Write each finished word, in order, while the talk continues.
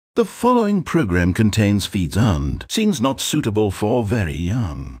The following program contains feeds and scenes not suitable for very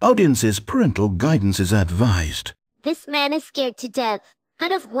young. Audience's parental guidance is advised. This man is scared to death.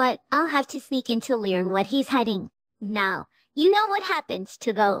 Out of what? I'll have to sneak in to learn what he's hiding. Now, you know what happens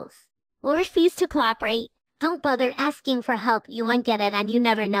to those who refuse to cooperate. Don't bother asking for help. You won't get it, and you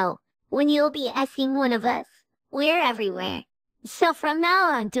never know when you'll be asking one of us. We're everywhere. So from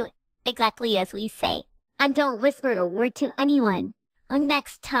now on, do exactly as we say. And don't whisper a word to anyone. And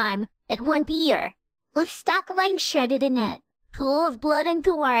next time, it won't be your livestock lying shredded in it, pool of blood and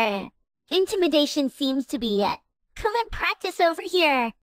gore. Intimidation seems to be it. Come and practice over here.